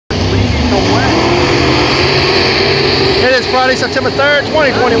It is Friday, September 3rd,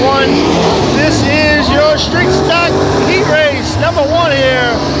 2021. This is your street stock heat race number 1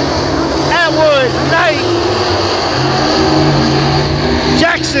 here. Atwood, Knight,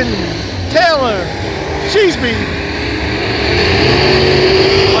 Jackson, Taylor, Cheeseby.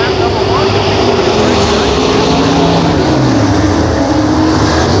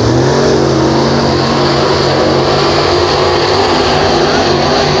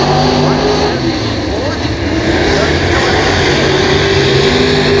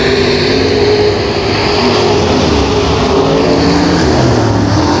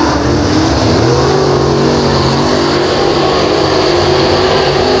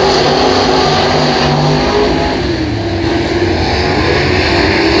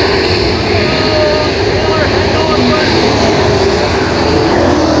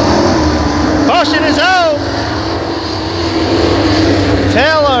 Caution is out.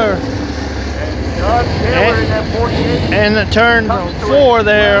 Taylor. And turn 4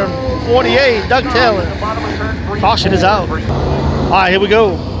 there, 48, Doug Taylor. Caution is out. All right, here we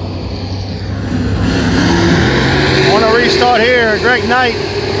go. On a restart here, Greg Knight.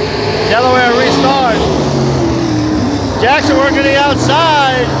 Delaware restart. Jackson working the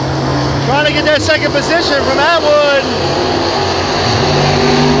outside. Trying to get that second position from Atwood.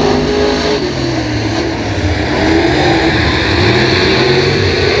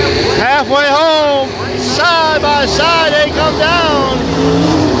 Halfway home, side by side, they come down.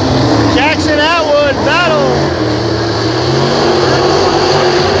 Jackson, Atwood, battle.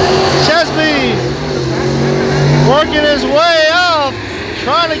 Chesby working his way up,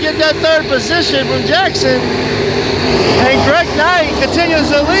 trying to get that 3rd position from Jackson. And Greg Knight continues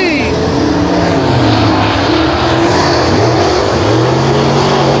to lead.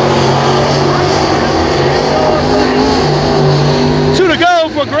 Two to go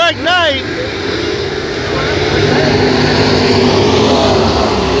for Greg Knight.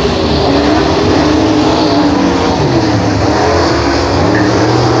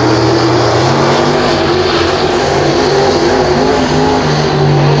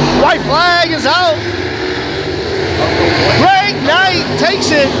 White flag is out. Greg Knight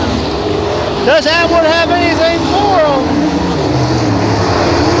takes it. Does Atwood have anything for him?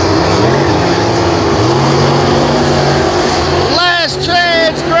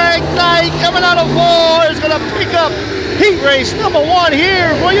 Chance, Greg Knight coming out of 4 is going to pick up heat race number 1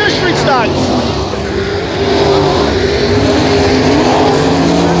 here for your street stocks.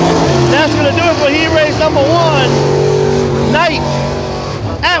 That's going to do it for heat race number 1. Knight,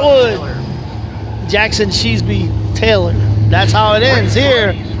 Atwood, Jackson, Cheeseby, Taylor. That's how it ends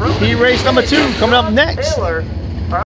here. Heat race number 2 coming up next.